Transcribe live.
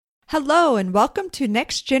Hello, and welcome to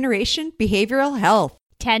Next Generation Behavioral Health.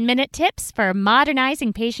 10-minute tips for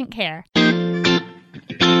modernizing patient care.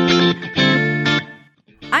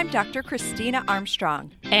 I'm Dr. Christina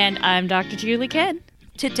Armstrong. And I'm Dr. Julie Kidd.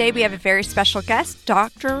 Today we have a very special guest,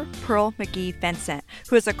 Dr. Pearl McGee-Vincent,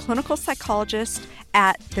 who is a clinical psychologist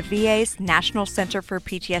at the VA's National Center for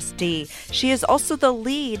PTSD. She is also the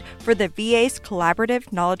lead for the VA's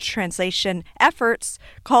collaborative knowledge translation efforts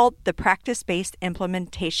called the Practice-Based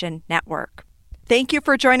Implementation Network. Thank you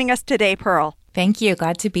for joining us today, Pearl. Thank you.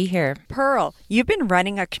 Glad to be here. Pearl, you've been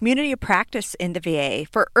running a community of practice in the VA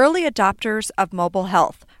for early adopters of mobile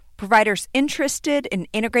health, providers interested in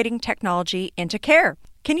integrating technology into care.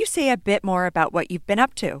 Can you say a bit more about what you've been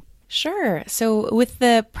up to? Sure. So with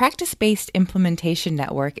the Practice-Based Implementation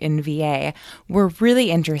Network in VA, we're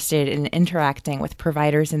really interested in interacting with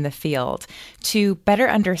providers in the field to better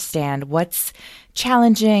understand what's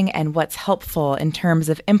challenging and what's helpful in terms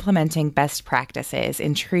of implementing best practices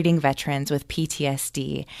in treating veterans with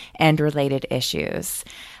PTSD and related issues,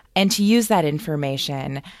 and to use that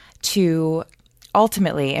information to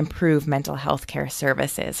ultimately improve mental health care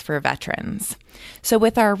services for veterans. So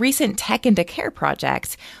with our recent Tech into Care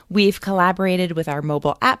project, we've collaborated with our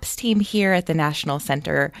mobile apps team here at the National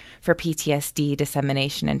Center for PTSD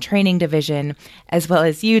Dissemination and Training Division, as well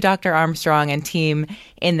as you, Dr. Armstrong, and team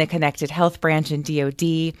in the Connected Health branch in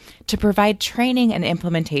DoD to provide training and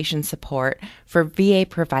implementation support for VA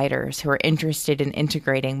providers who are interested in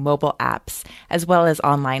integrating mobile apps as well as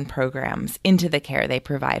online programs into the care they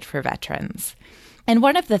provide for veterans. And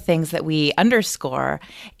one of the things that we underscore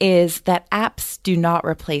is that apps do not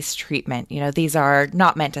replace treatment. These are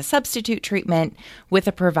not meant to substitute treatment with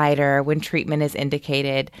a provider when treatment is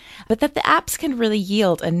indicated, but that the apps can really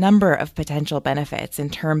yield a number of potential benefits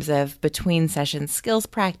in terms of between session skills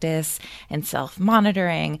practice and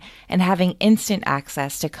self-monitoring and having instant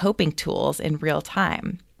access to coping tools in real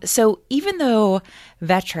time. So even though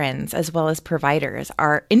veterans as well as providers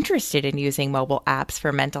are interested in using mobile apps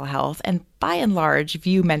for mental health and by and large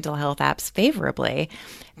view mental health apps favorably,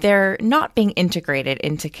 they're not being integrated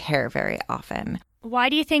into care very often. Why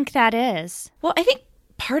do you think that is? Well, I think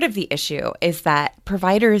part of the issue is that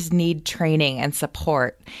providers need training and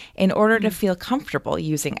support in order to feel comfortable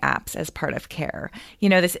using apps as part of care.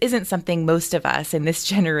 This isn't something most of us in this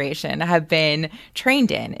generation have been trained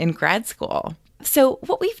in grad school. So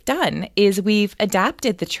what we've done is we've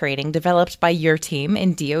adapted the training developed by your team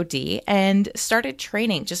in DoD and started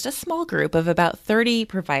training just a small group of about 30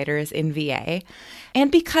 providers in VA.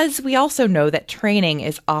 And because we also know that training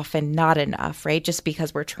is often not enough, right? Just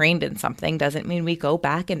because we're trained in something doesn't mean we go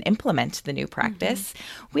back and implement the new practice.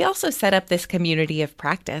 We also set up this community of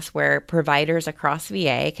practice where providers across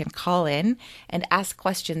VA can call in and ask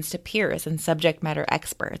questions to peers and subject matter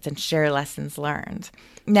experts and share lessons learned.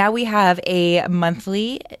 Now we have a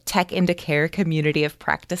monthly Tech into Care community of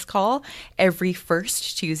practice call every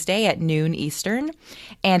first Tuesday at noon Eastern,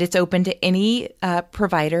 and it's open to any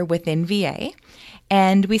provider within VA.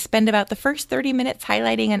 And we spend about the first 30 minutes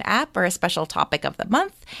highlighting an app or a special topic of the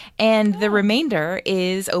month, and the remainder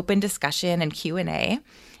is open discussion and Q&A.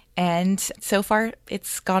 And so far,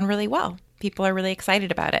 it's gone really well. People are really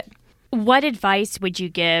excited about it. What advice would you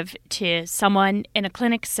give to someone in a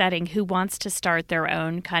clinic setting who wants to start their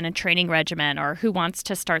own kind of training regimen or who wants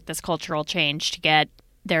to start this cultural change to get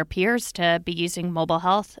their peers to be using mobile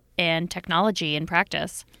health and technology in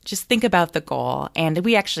practice? Just think about the goal. And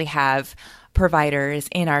we actually have providers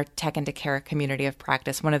in our Tech into Care community of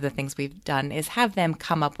practice. One of the things we've done is have them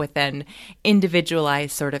come up with an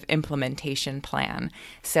individualized sort of implementation plan.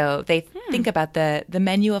 So they think about the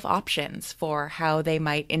menu of options for how they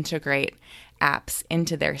might integrate apps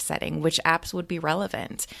into their setting. Which apps would be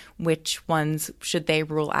relevant? Which ones should they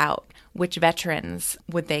rule out? Which veterans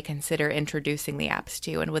would they consider introducing the apps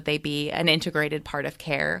to? And would they be an integrated part of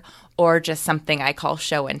care or just something I call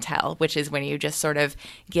show and tell, which is when you just sort of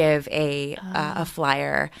give a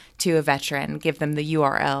flyer to a veteran, give them the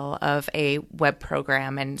URL of a web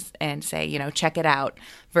program and say, check it out,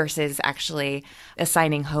 versus actually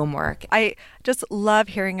assigning homework. I just love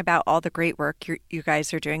hearing about all the great work you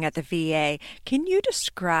guys are doing at the VA. Can you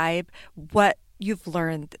describe what you've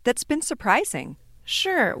learned that's been surprising?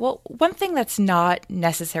 Sure. Well, one thing that's not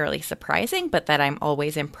necessarily surprising, but that I'm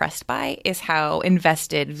always impressed by is how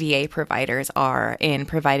invested VA providers are in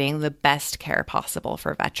providing the best care possible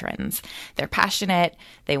for veterans. They're passionate,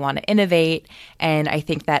 they want to innovate, and I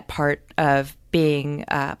think that part of being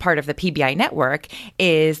part of the PBI network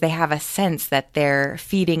is they have a sense that they're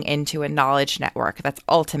feeding into a knowledge network that's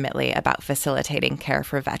ultimately about facilitating care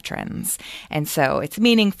for veterans. And so it's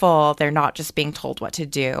meaningful. They're not just being told what to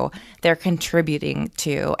do. They're contributing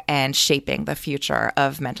to and shaping the future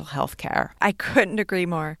of mental health care. I couldn't agree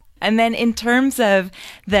more. And then in terms of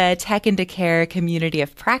the Tech into Care community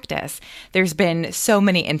of practice, there's been so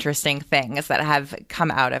many interesting things that have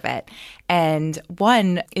come out of it. And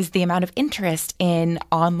one is the amount of interest in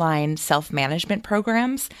online self-management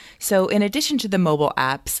programs. So in addition to the mobile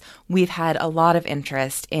apps, we've had a lot of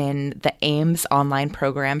interest in the AIMS online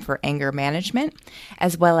program for anger management,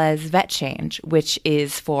 as well as VetChange, which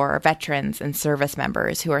is for veterans and service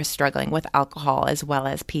members who are struggling with alcohol as well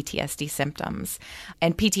as PTSD symptoms.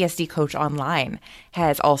 And PTSD Coach Online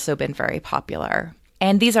has also been very popular.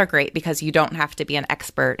 And these are great because you don't have to be an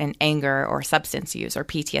expert in anger or substance use or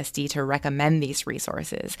PTSD to recommend these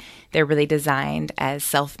resources. They're really designed as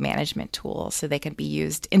self-management tools so they can be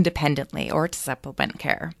used independently or to supplement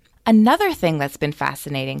care. Another thing that's been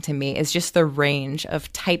fascinating to me is just the range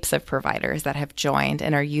of types of providers that have joined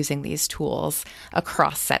and are using these tools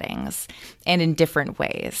across settings and in different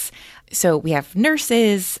ways. So we have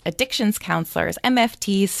nurses, addictions counselors,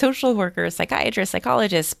 MFTs, social workers, psychiatrists,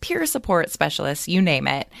 psychologists, peer support specialists, you name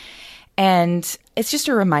it. And it's just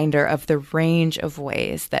a reminder of the range of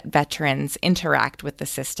ways that veterans interact with the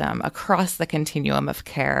system across the continuum of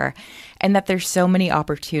care, and that there's so many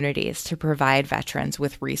opportunities to provide veterans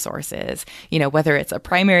with resources, whether it's a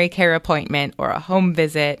primary care appointment or a home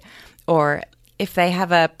visit, or if they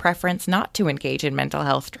have a preference not to engage in mental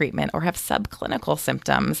health treatment or have subclinical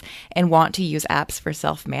symptoms and want to use apps for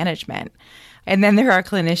self-management. And then there are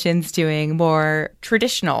clinicians doing more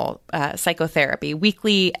traditional psychotherapy,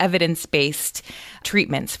 weekly evidence-based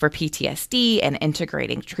treatments for PTSD, and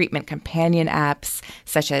integrating treatment companion apps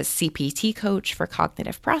such as CPT Coach for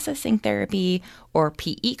cognitive processing therapy or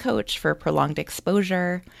PE Coach for prolonged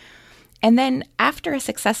exposure. And then after a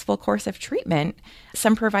successful course of treatment,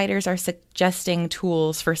 some providers are suggesting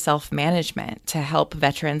tools for self-management to help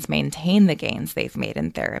veterans maintain the gains they've made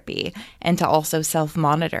in therapy and to also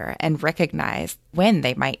self-monitor and recognize when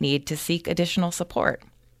they might need to seek additional support.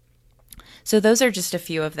 So those are just a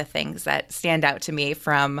few of the things that stand out to me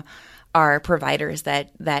from our providers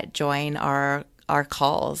that join our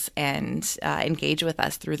calls and engage with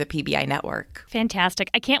us through the PBI network. Fantastic.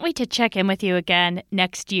 I can't wait to check in with you again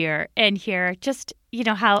next year and hear just,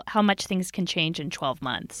 how much things can change in 12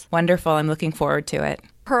 months. Wonderful. I'm looking forward to it.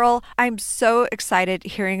 Pearl, I'm so excited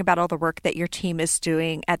hearing about all the work that your team is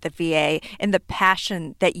doing at the VA and the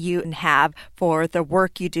passion that you have for the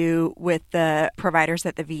work you do with the providers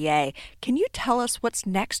at the VA. Can you tell us what's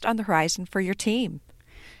next on the horizon for your team?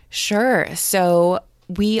 Sure. So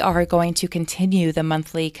we are going to continue the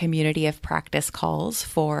monthly community of practice calls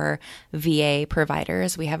for VA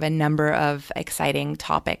providers. We have a number of exciting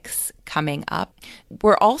topics coming up.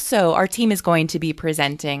 Our team is going to be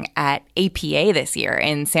presenting at APA this year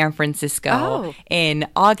in San Francisco in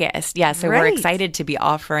August. Yeah, so We're excited to be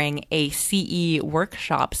offering a CE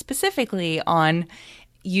workshop specifically on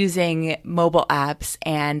using mobile apps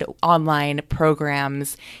and online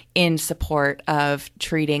programs in support of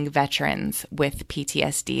treating veterans with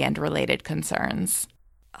PTSD and related concerns.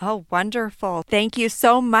 Oh, wonderful. Thank you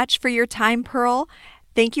so much for your time, Pearl.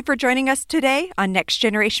 Thank you for joining us today on Next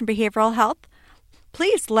Generation Behavioral Health.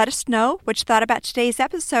 Please let us know what you thought about today's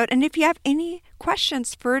episode, and if you have any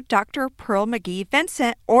questions for Dr. Pearl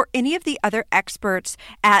McGee-Vincent or any of the other experts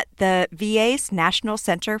at the VA's National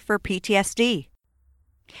Center for PTSD.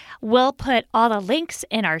 We'll put all the links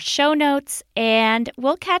in our show notes, and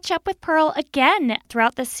we'll catch up with Pearl again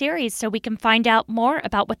throughout this series so we can find out more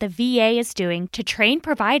about what the VA is doing to train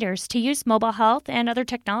providers to use mobile health and other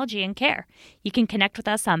technology in care. You can connect with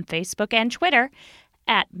us on Facebook and Twitter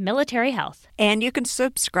at Military Health. And you can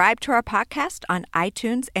subscribe to our podcast on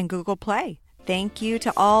iTunes and Google Play. Thank you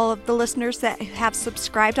to all of the listeners that have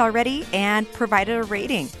subscribed already and provided a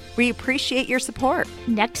rating. We appreciate your support.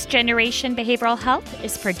 Next Generation Behavioral Health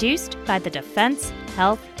is produced by the Defense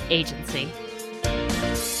Health Agency.